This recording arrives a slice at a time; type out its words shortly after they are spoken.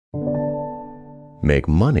make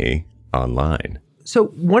money online. So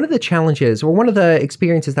one of the challenges or one of the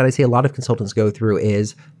experiences that I see a lot of consultants go through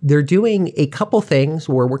is they're doing a couple things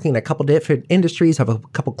or working in a couple different industries, have a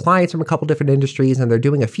couple clients from a couple different industries, and they're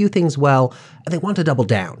doing a few things well, and they want to double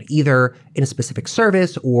down either in a specific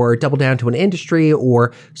service or double down to an industry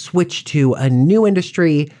or switch to a new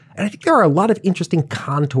industry. And I think there are a lot of interesting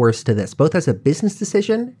contours to this, both as a business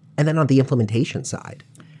decision and then on the implementation side.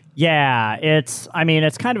 Yeah, it's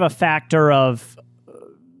kind of a factor of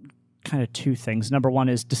kind of two things. Number one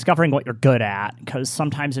is discovering what you're good at, because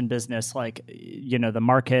sometimes in business, the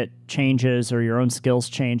market changes or your own skills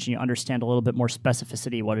change and you understand a little bit more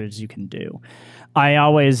specificity what it is you can do. I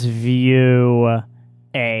always view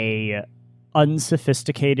a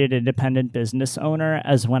unsophisticated independent business owner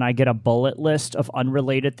as when I get a bullet list of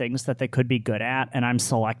unrelated things that they could be good at, and I'm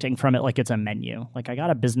selecting from it like it's a menu. Like I got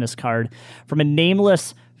a business card from a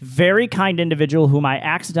nameless, very kind individual whom I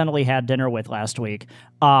accidentally had dinner with last week.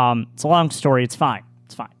 It's a long story. It's fine.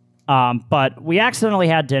 But we accidentally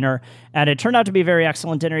had dinner, and it turned out to be a very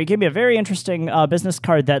excellent dinner. He gave me a very interesting business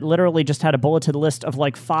card that literally just had a bulleted list of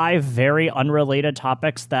 5 very unrelated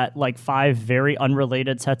topics that 5 very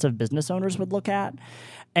unrelated sets of business owners would look at.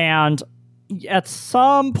 And at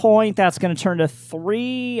some point, that's going to turn to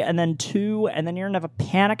 3 and then 2, and then you're going to have a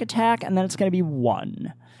panic attack, and then it's going to be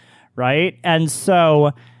 1, right? And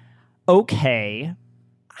so, okay,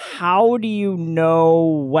 how do you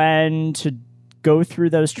know when to go through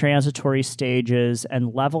those transitory stages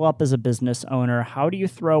and level up as a business owner? How do you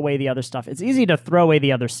throw away the other stuff? It's easy to throw away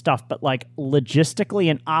the other stuff, but logistically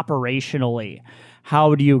and operationally,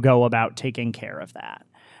 how do you go about taking care of that?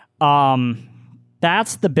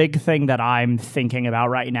 That's the big thing that I'm thinking about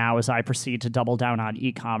right now as I proceed to double down on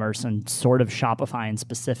e-commerce and sort of Shopify in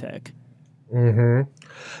specific. Mm-hmm.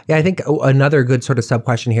 Yeah, I think another good sort of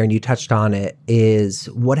sub-question here, and you touched on it, is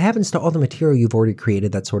what happens to all the material you've already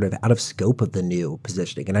created that's sort of out of scope of the new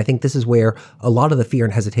positioning? And I think this is where a lot of the fear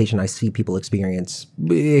and hesitation I see people experience,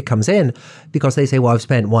 it comes in because they say, well, I've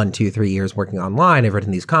spent 1, 2, 3 years working online. I've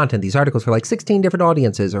written these articles for 16 different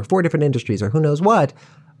audiences or 4 different industries or who knows what.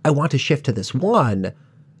 I want to shift to this one.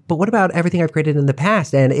 But what about everything I've created in the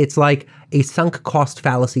past? And it's like a sunk cost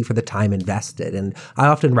fallacy for the time invested. And I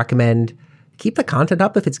often recommend keep the content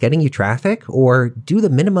up if it's getting you traffic, or do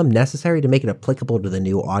the minimum necessary to make it applicable to the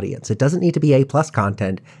new audience. It doesn't need to be A+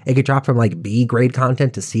 content. It could drop from B grade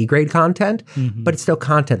content to C grade content, but it's still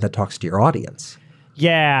content that talks to your audience.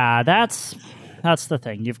 Yeah, that's the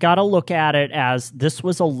thing. You've got to look at it as this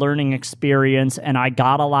was a learning experience and I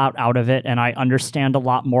got a lot out of it and I understand a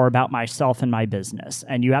lot more about myself and my business.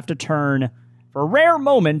 And you have to turn, for a rare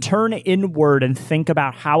moment, turn inward and think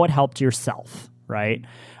about how it helped yourself, right?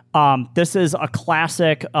 This is a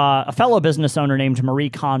classic, a fellow business owner named Marie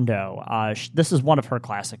Kondo. This is one of her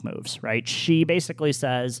classic moves, right? She basically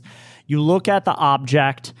says, you look at the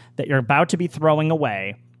object that you're about to be throwing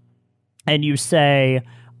away and you say,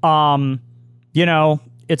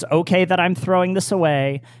 it's okay that I'm throwing this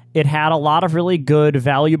away. It had a lot of really good,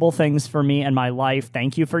 valuable things for me and my life.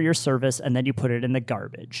 Thank you for your service. And then you put it in the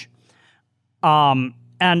garbage.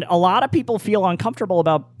 And a lot of people feel uncomfortable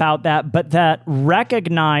about that, but that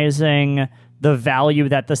recognizing the value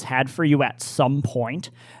that this had for you at some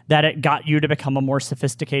point, that it got you to become a more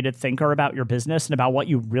sophisticated thinker about your business and about what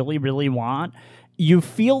you really, really want, you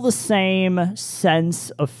feel the same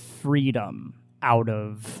sense of freedom out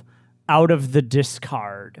of the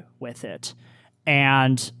discard with it.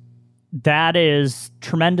 And that is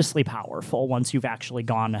tremendously powerful once you've actually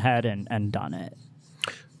gone ahead and done it.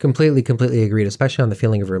 Completely agreed, especially on the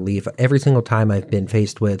feeling of relief. Every single time I've been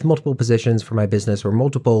faced with multiple positions for my business or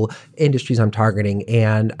multiple industries I'm targeting,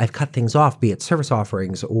 and I've cut things off, be it service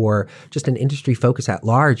offerings or just an industry focus at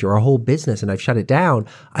large or a whole business, and I've shut it down,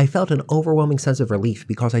 I felt an overwhelming sense of relief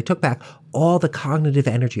because I took back all the cognitive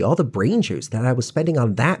energy, all the brain juice that I was spending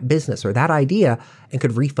on that business or that idea and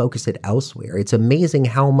could refocus it elsewhere. It's amazing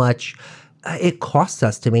how much it costs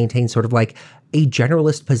us to maintain sort of a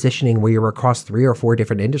generalist positioning where you're across 3 or 4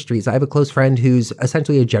 different industries. I have a close friend who's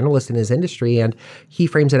essentially a generalist in his industry, and he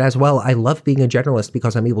frames it as, well, I love being a generalist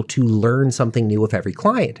because I'm able to learn something new with every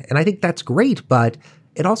client. And I think that's great, but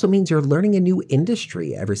it also means you're learning a new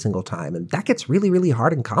industry every single time. And that gets really, really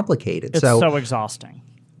hard and complicated. It's so exhausting.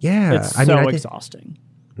 Yeah. It's exhausting.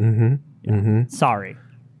 Mm-hmm. Yeah. Mm-hmm. Sorry.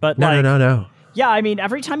 But No. Yeah, I mean,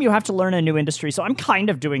 every time you have to learn a new industry, so I'm kind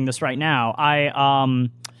of doing this right now.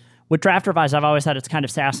 With DraftRevise, I've always said it's kind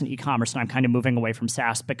of SaaS and e-commerce, and I'm kind of moving away from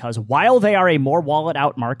SaaS because while they are a more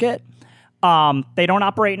wallet-out market, they don't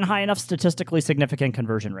operate in high enough statistically significant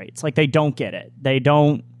conversion rates. They don't get it. They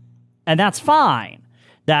don't, and that's fine.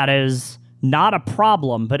 That is not a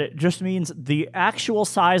problem, but it just means the actual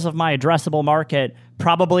size of my addressable market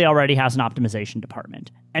probably already has an optimization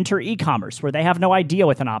department. Enter e-commerce, where they have no idea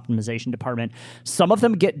with an optimization department. Some of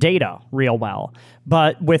them get data real well,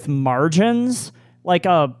 but with margins, like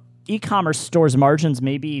a e-commerce store's margins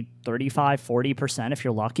maybe 35, 40% if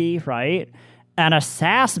you're lucky, right? And a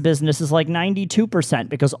SaaS business is like 92%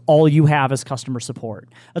 because all you have is customer support.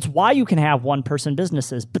 That's why you can have one-person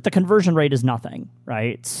businesses, but the conversion rate is nothing,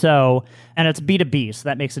 right? So, and it's B2B, so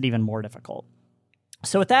that makes it even more difficult.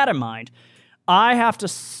 So with that in mind, I have to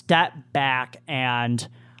step back, and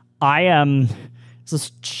this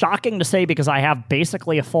is shocking to say because I have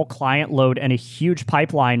basically a full client load and a huge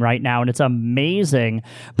pipeline right now, and it's amazing.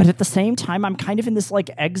 But at the same time, I'm kind of in this like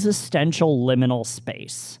existential liminal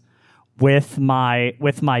space with my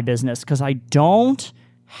business because I don't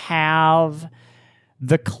have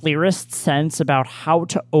the clearest sense about how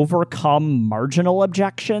to overcome marginal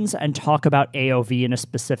objections and talk about AOV in a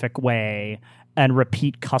specific way and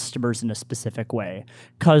repeat customers in a specific way.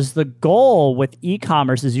 Because the goal with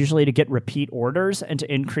e-commerce is usually to get repeat orders and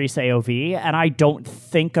to increase AOV. And I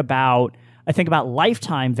think about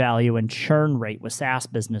lifetime value and churn rate with SaaS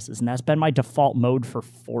businesses. And that's been my default mode for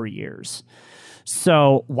 4 years.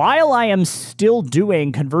 So while I am still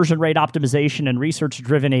doing conversion rate optimization and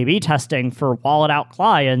research-driven A/B testing for wallet-out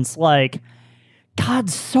clients, like, God,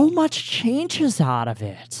 so much changes out of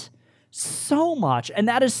it. So much. And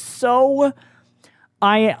that is so...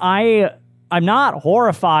 I'm not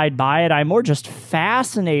horrified by it. I'm more just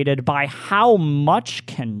fascinated by how much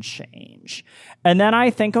can change. And then I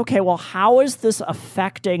think, okay, well, how is this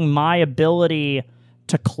affecting my ability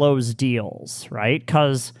to close deals, right?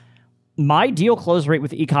 Because my deal close rate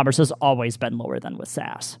with e-commerce has always been lower than with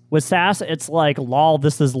SaaS. With SaaS, it's like, lol,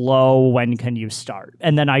 this is low. When can you start?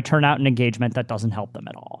 And then I turn out an engagement that doesn't help them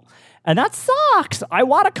at all. And that sucks. I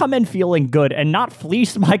want to come in feeling good and not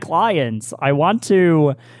fleece my clients. I want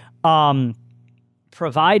to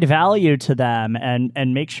provide value to them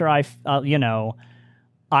and make sure I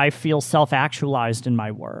feel self-actualized in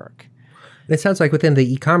my work. It sounds like within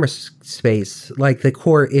the e-commerce space, like the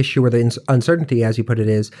core issue or the uncertainty, as you put it,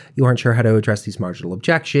 is you aren't sure how to address these marginal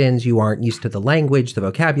objections. You aren't used to the language, the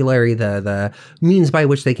vocabulary, the means by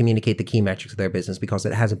which they communicate the key metrics of their business because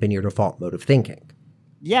it hasn't been your default mode of thinking.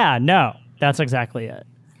 Yeah, no, that's exactly it.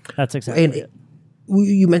 It.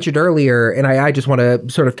 You mentioned earlier, and I just want to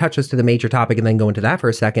sort of touch us to the major topic and then go into that for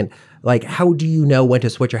a second. Like, how do you know when to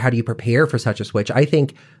switch or how do you prepare for such a switch? I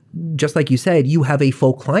think, just like you said, you have a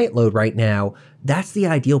full client load right now. That's the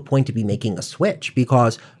ideal point to be making a switch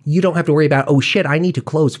because you don't have to worry about, oh shit, I need to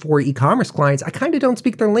close 4 e-commerce clients. I kind of don't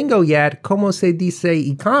speak their lingo yet. Como se dice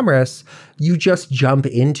e-commerce? You just jump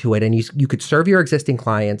into it and you could serve your existing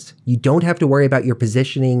clients. You don't have to worry about your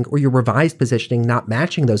positioning or your revised positioning not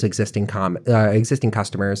matching those existing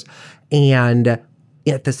customers. And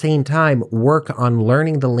at the same time, work on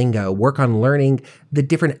learning the lingo, work on learning the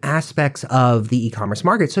different aspects of the e-commerce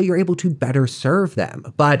market so you're able to better serve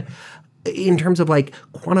them. But in terms of like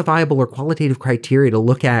quantifiable or qualitative criteria to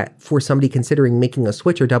look at for somebody considering making a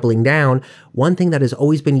switch or doubling down, one thing that has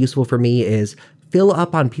always been useful for me is fill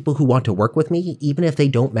up on people who want to work with me, even if they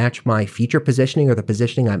don't match my future positioning or the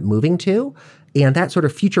positioning I'm moving to. And that sort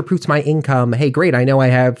of future-proofs my income. Hey, great, I know I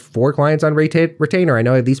have 4 clients on retainer. I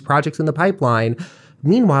know I have these projects in the pipeline.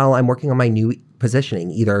 Meanwhile, I'm working on my new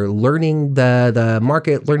positioning, either learning the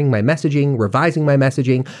market, learning my messaging, revising my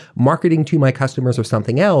messaging, marketing to my customers or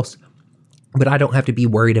something else. But I don't have to be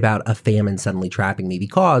worried about a famine suddenly trapping me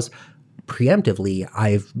because preemptively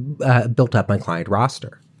I've built up my client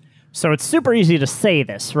roster. So it's super easy to say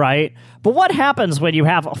this, right? But what happens when you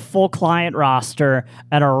have a full client roster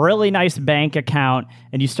and a really nice bank account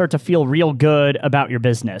and you start to feel real good about your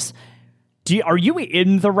business? Are you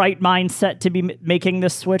in the right mindset to be making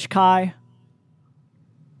this switch, Kai?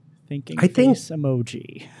 I think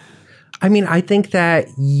emoji. I mean, I think that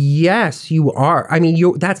yes, you are. I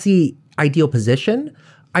mean, that's the ideal position.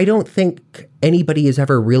 I don't think anybody is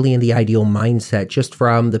ever really in the ideal mindset, just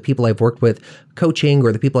from the people I've worked with coaching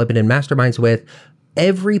or the people I've been in masterminds with.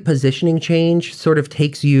 Every positioning change sort of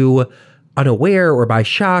takes you unaware or by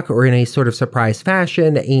shock or in a sort of surprise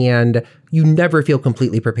fashion, and you never feel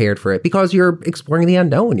completely prepared for it because you're exploring the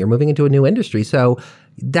unknown. You're moving into a new industry. So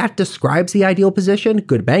that describes the ideal position: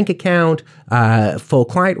 good bank account, full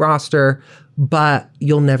client roster, but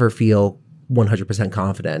you'll never feel 100%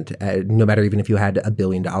 confident, no matter even if you had $1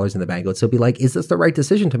 billion in the bank. It would still be like, is this the right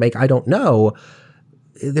decision to make? I don't know.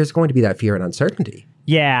 There's going to be that fear and uncertainty.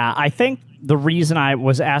 Yeah, I think the reason I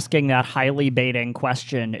was asking that highly baiting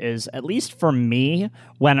question is, at least for me,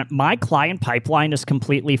 when my client pipeline is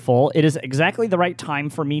completely full, it is exactly the right time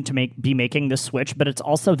for me to be making this switch, but it's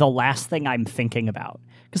also the last thing I'm thinking about.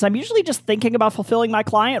 Because I'm usually just thinking about fulfilling my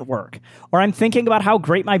client work, or I'm thinking about how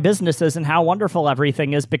great my business is and how wonderful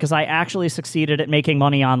everything is because I actually succeeded at making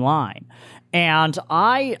money online. And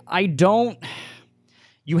I don't...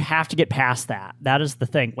 You have to get past that. That is the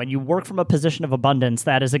thing. When you work from a position of abundance,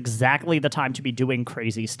 that is exactly the time to be doing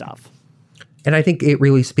crazy stuff. And I think it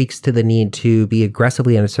really speaks to the need to be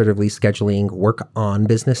aggressively and assertively scheduling work on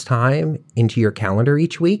business time into your calendar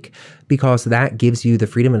each week, because that gives you the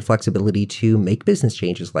freedom and flexibility to make business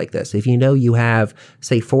changes like this. If you know you have,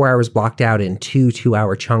 say, 4 hours blocked out in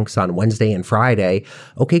 2-hour chunks on Wednesday and Friday,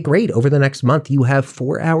 okay, great. Over the next month, you have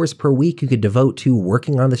 4 hours per week you could devote to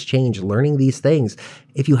working on this change, learning these things.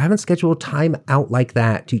 If you haven't scheduled time out like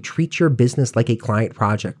that to treat your business like a client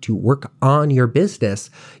project, to work on your business,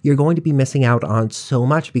 you're going to be missing out on so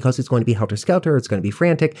much because it's going to be helter-skelter, it's going to be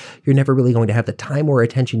frantic. You're never really going to have the time or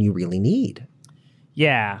attention you really need.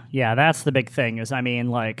 Yeah, that's the big thing is,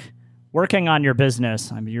 like, working on your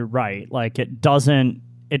business, you're right. Like, it doesn't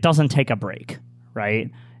take a break,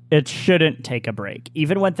 right? It shouldn't take a break.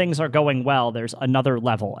 Even when things are going well, there's another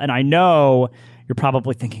level. And I know you're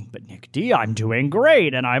probably thinking, but Nick D, I'm doing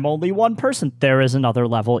great and I'm only one person. There is another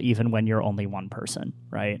level even when you're only one person,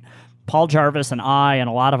 right? Paul Jarvis and I and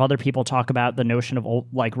a lot of other people talk about the notion of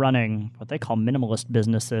running what they call minimalist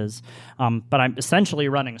businesses. But I'm essentially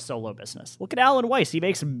running a solo business. Look at Alan Weiss. He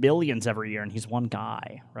makes millions every year and he's one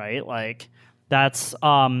guy, right? Like that's,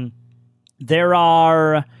 there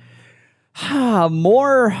are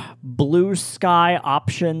more blue sky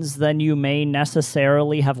options than you may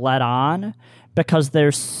necessarily have let on, because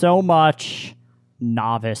there's so much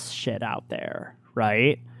novice shit out there,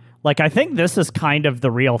 right? Like, I think this is kind of the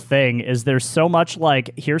real thing, is there's so much,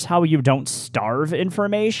 like, here's how you don't starve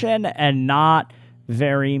information, and not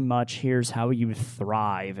very much here's how you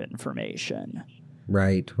thrive information.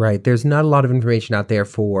 Right. There's not a lot of information out there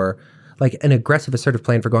for, like, an aggressive, assertive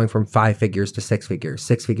plan for going from 5 figures to 6 figures,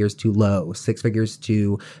 6 figures to low, 6 figures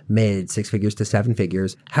to mid, 6 figures to 7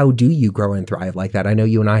 figures. How do you grow and thrive like that? I know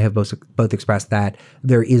you and I have both expressed that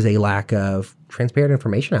there is a lack of transparent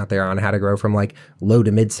information out there on how to grow from like low to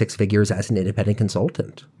mid 6 figures as an independent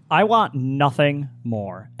consultant. I want nothing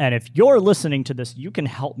more. And if you're listening to this, you can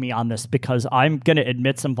help me on this, because I'm going to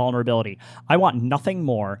admit some vulnerability. I want nothing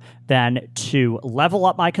more than to level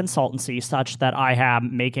up my consultancy such that I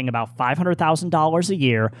am making about $500,000 a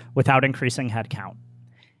year without increasing headcount.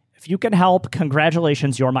 If you can help,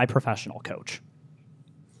 congratulations, you're my professional coach.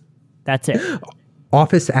 That's it.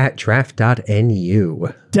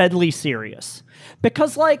 Office@draft.nu. Deadly serious.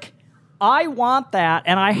 Because, like, I want that,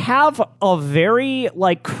 and I have a very,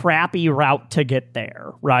 like, crappy route to get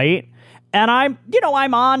there, right? And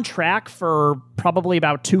I'm on track for probably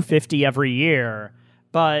about 250 every year,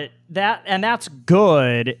 but that's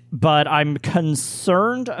good, but I'm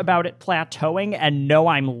concerned about it plateauing and know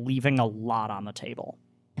I'm leaving a lot on the table.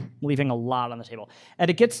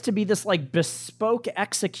 And it gets to be this, like, bespoke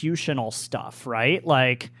executional stuff, right?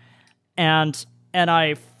 Like, and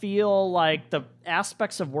I feel like the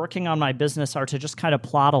aspects of working on my business are to just kind of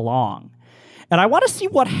plod along. And I want to see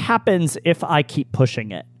what happens if I keep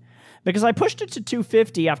pushing it. Because I pushed it to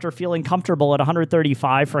 250 after feeling comfortable at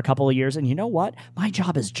 135 for a couple of years. And you know what? My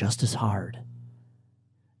job is just as hard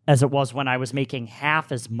as it was when I was making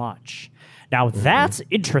half as much. Now, that's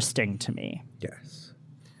interesting to me. Yes.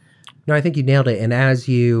 No, I think you nailed it. And as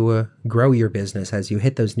you grow your business, as you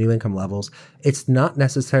hit those new income levels, it's not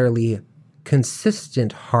necessarily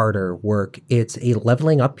consistent harder work. It's a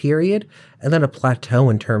leveling up period and then a plateau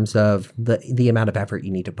in terms of the amount of effort you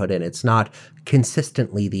need to put in. It's not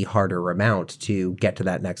consistently the harder amount to get to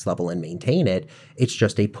that next level and maintain it. It's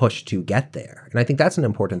just a push to get there. And I think that's an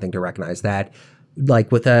important thing to recognize, that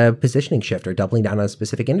like with a positioning shift or doubling down on a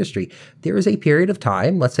specific industry, there is a period of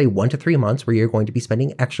time, let's say 1 to 3 months, where you're going to be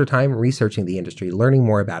spending extra time researching the industry, learning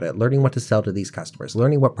more about it, learning what to sell to these customers,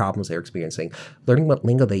 learning what problems they're experiencing, learning what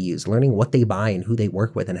lingo they use, learning what they buy and who they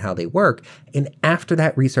work with and how they work. And after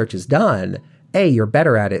that research is done, A, you're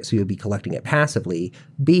better at it, so you'll be collecting it passively.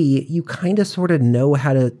 B, you kind of sort of know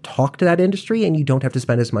how to talk to that industry, and you don't have to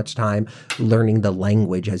spend as much time learning the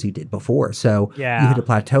language as you did before. So you hit a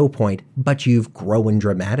plateau point, but you've grown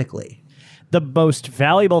dramatically. The most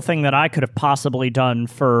valuable thing that I could have possibly done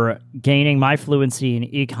for gaining my fluency in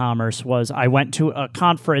e-commerce was I went to a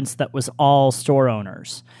conference that was all store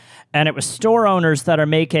owners. And it was store owners that are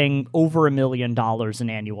making over $1 million in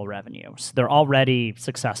annual revenue. So they're already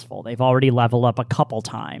successful. They've already leveled up a couple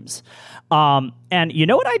times. And you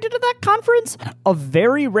know what I did at that conference? A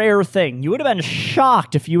very rare thing. You would have been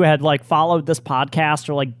shocked if you had like followed this podcast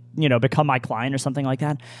or like, you know, become my client or something like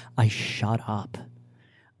that. I shut up.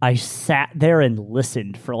 I sat there and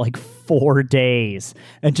listened for like 4 days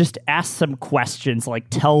and just asked some questions like,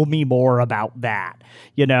 tell me more about that,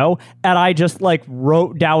 you know? And I just like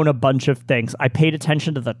wrote down a bunch of things. I paid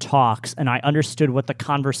attention to the talks and I understood what the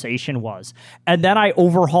conversation was. And then I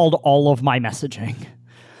overhauled all of my messaging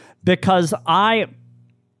because I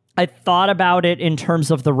thought about it in terms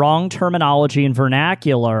of the wrong terminology and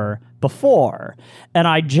vernacular before, and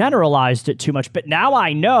I generalized it too much. But now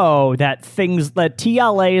I know that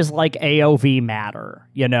TLAs like AOV matter,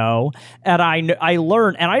 you know? And I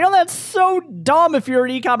learned, and I know that's so dumb if you're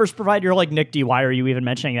an e-commerce provider. You're like, Nick D, why are you even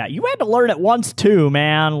mentioning that? You had to learn it once too,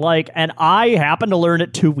 man. Like, and I happened to learn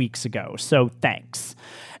it 2 weeks ago, so thanks.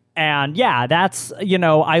 And yeah, that's, you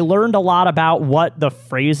know, I learned a lot about what the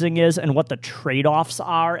phrasing is and what the trade-offs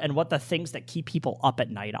are and what the things that keep people up at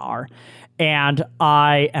night are. And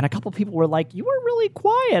a couple people were like, you were really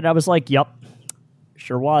quiet. I was like, yep,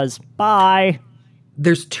 sure was. Bye.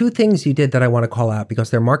 There's 2 things you did that I want to call out because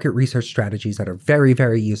they're market research strategies that are very,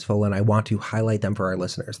 very useful, and I want to highlight them for our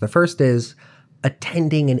listeners. The first is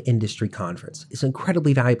attending an industry conference. It's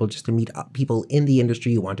incredibly valuable just to meet people in the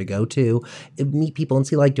industry you want to go to, meet people and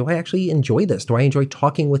see like, do I actually enjoy this? Do I enjoy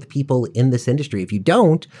talking with people in this industry? If you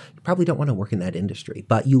don't, you probably don't want to work in that industry,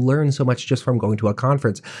 but you learn so much just from going to a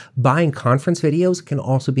conference. Buying conference videos can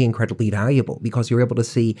also be incredibly valuable because you're able to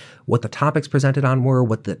see what the topics presented on were,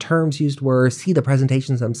 what the terms used were, see the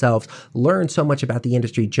presentations themselves, learn so much about the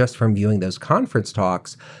industry just from viewing those conference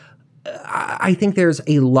talks. I think there's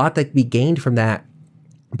a lot that can be gained from that,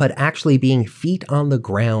 but actually being feet on the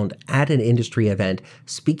ground at an industry event,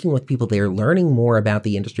 speaking with people there, learning more about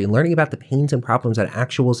the industry, learning about the pains and problems that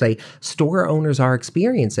actual, say, store owners are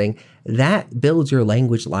experiencing, that builds your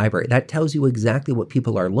language library. That tells you exactly what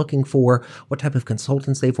people are looking for, what type of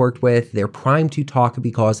consultants they've worked with. They're primed to talk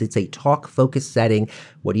because it's a talk-focused setting.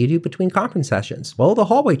 What do you do between conference sessions? Well, the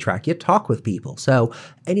hallway track, you talk with people. So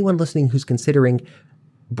anyone listening who's considering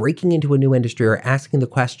breaking into a new industry or asking the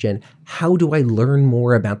question, how do I learn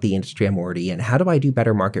more about the industry I'm already in? How do I do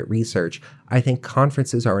better market research? I think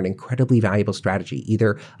conferences are an incredibly valuable strategy,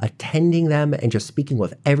 either attending them and just speaking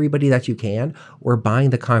with everybody that you can, or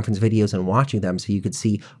buying the conference videos and watching them so you could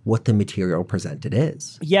see what the material presented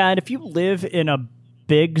is. Yeah, and if you live in a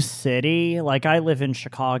big city, like I live in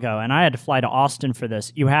Chicago and I had to fly to Austin for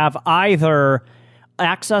this, you have either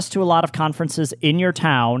access to a lot of conferences in your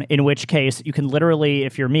town, in which case you can literally,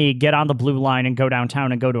 if you're me, get on the blue line and go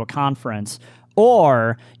downtown and go to a conference,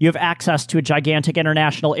 or you have access to a gigantic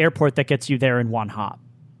international airport that gets you there in one hop.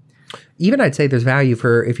 Even I'd say there's value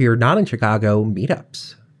for, if you're not in Chicago,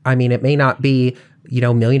 meetups. I mean, it may not be,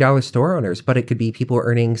 $1 million store owners, but it could be people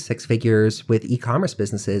earning 6 figures with e-commerce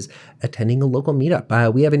businesses attending a local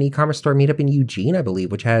meetup. We have an e-commerce store meetup in Eugene, I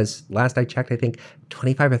believe, which has, last I checked, I think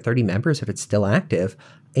 25 or 30 members if it's still active.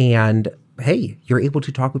 And hey, you're able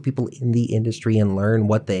to talk with people in the industry and learn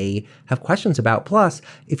what they have questions about. Plus,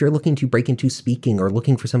 if you're looking to break into speaking or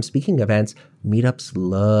looking for some speaking events, meetups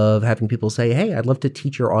love having people say, hey, I'd love to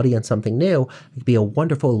teach your audience something new. It could be a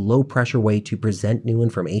wonderful low pressure way to present new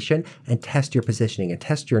information and test your positioning and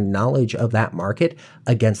test your knowledge of that market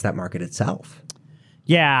against that market itself.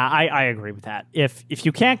 Yeah, I agree with that. If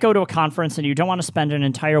you can't go to a conference and you don't want to spend an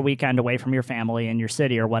entire weekend away from your family in your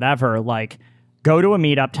city or whatever, like, go to a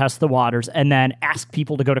meetup, test the waters, and then ask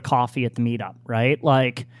people to go to coffee at the meetup, right?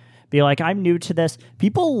 Like, be like, I'm new to this.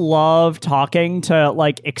 People love talking to,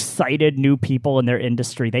 like, excited new people in their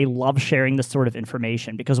industry. They love sharing this sort of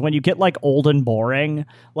information because when you get, like, old and boring,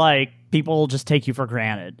 like, people just take you for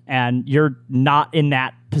granted. And you're not in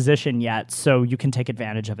that position yet, so you can take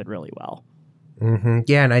advantage of it really well. Mm-hmm.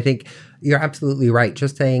 Yeah, and I think you're absolutely right.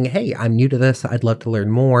 Just saying, hey, I'm new to this. I'd love to learn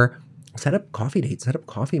more. Set up coffee dates, set up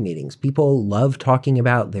coffee meetings. People love talking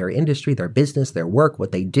about their industry, their business, their work,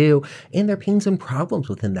 what they do, and their pains and problems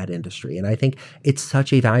within that industry. And I think it's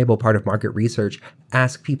such a valuable part of market research.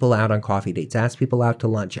 Ask people out on coffee dates, ask people out to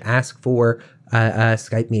lunch, ask for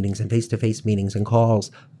Skype meetings and face-to-face meetings and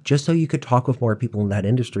calls, just so you could talk with more people in that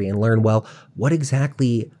industry and learn, well, what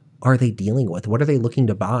exactly are they dealing with? What are they looking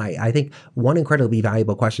to buy? I think one incredibly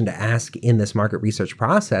valuable question to ask in this market research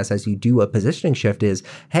process as you do a positioning shift is,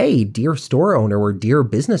 hey, dear store owner or dear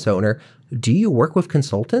business owner, do you work with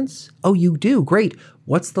consultants? Oh, you do. Great.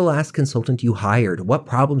 What's the last consultant you hired? What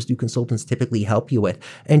problems do consultants typically help you with?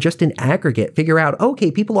 And just in aggregate, figure out, okay,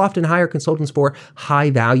 people often hire consultants for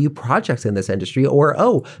high value projects in this industry, or,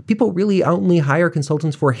 oh, people really only hire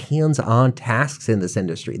consultants for hands-on tasks in this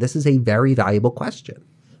industry. This is a very valuable question.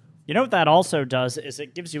 You know what that also does is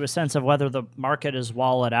it gives you a sense of whether the market is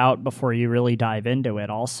walled out before you really dive into it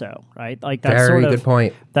also, right? Like that's very good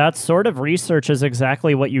point. That sort of research is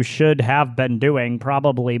exactly what you should have been doing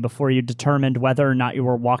probably before you determined whether or not you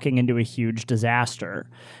were walking into a huge disaster.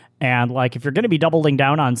 And like if you're going to be doubling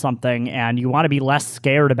down on something and you want to be less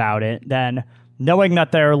scared about it, then knowing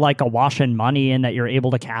that they're like awash in money and that you're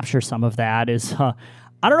able to capture some of that is, I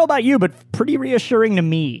don't know about you, but pretty reassuring to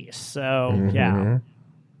me. So, yeah.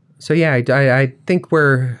 So yeah, I think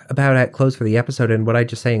we're about at close for the episode. And what I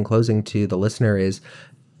just say in closing to the listener is,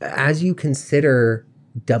 as you consider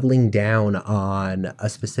doubling down on a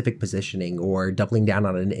specific positioning or doubling down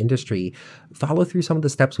on an industry, follow through some of the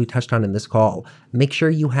steps we touched on in this call. Make sure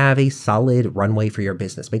you have a solid runway for your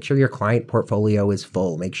business. Make sure your client portfolio is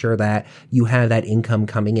full. Make sure that you have that income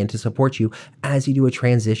coming in to support you as you do a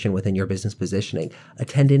transition within your business positioning.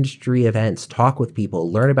 Attend industry events, talk with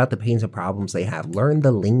people, learn about the pains and problems they have, learn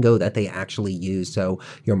the lingo that they actually use so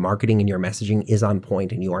your marketing and your messaging is on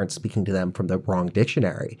point and you aren't speaking to them from the wrong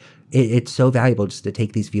dictionary. It's so valuable just to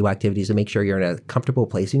take these few activities and make sure you're in a comfortable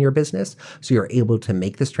place in your business so you're able to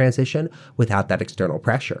make this transition without that external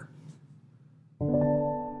pressure.